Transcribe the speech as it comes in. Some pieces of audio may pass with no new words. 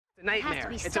A nightmare.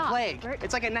 It's a plague. Bert.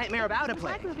 It's like a nightmare about a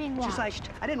plague. Like we were being She's like, watched.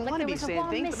 I didn't want to be saying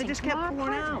things, but they just kept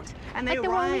pouring out. And they Like there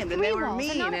were only rhymed, and they 3 were walls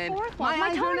mean, and not a and 4th wall. my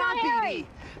eyes tongue were not hairy. beady.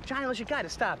 Giles, you gotta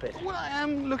stop it. Well, I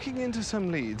am looking into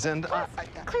some leads, and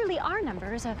Clearly our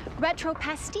number is a retro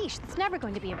pastiche that's never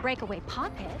going to be a breakaway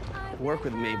pop hit. Work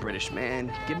with me, British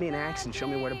man. Give me an axe and show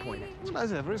me where to point it. Well,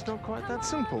 as ever, it's not quite that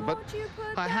simple, but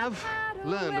I have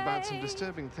learned about some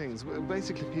disturbing things.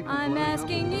 Basically, people I'm blowing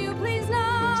asking up you, and please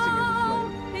bursting no.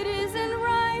 into flame. It isn't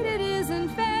right, it isn't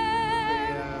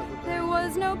fair. There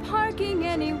was no parking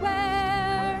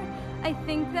anywhere. I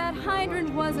think that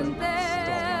hydrant wasn't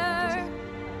there.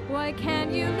 Why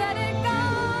can't you let it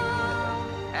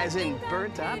go? As in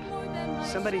burnt up?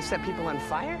 Somebody set people on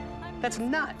fire? That's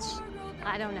nuts.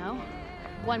 I don't know.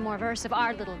 One more verse of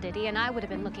our little ditty, and I would have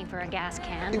been looking for a gas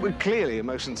can. Well, clearly,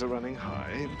 emotions are running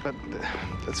high, but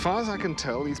as far as I can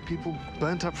tell, these people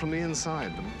burnt up from the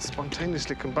inside and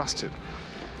spontaneously combusted.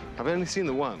 I've only seen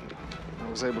the one. I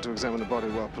was able to examine the body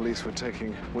while police were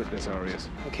taking witness arias.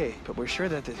 Okay, but we're sure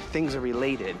that the things are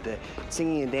related. The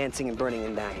singing and dancing and burning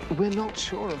and dying. We're not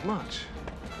sure of much.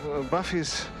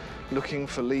 Buffy's looking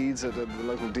for leads at the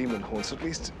local demon haunts. At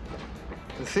least,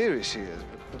 in theory, she is,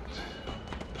 but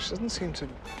she doesn't seem to...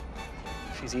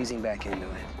 She's easing back into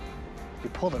it. We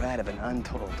pulled her out of an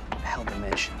untold hell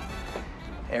dimension.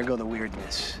 Ergo the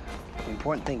weirdness. The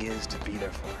important thing is to be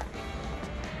there for her.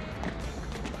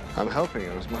 I'm helping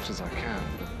her as much as I can,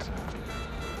 but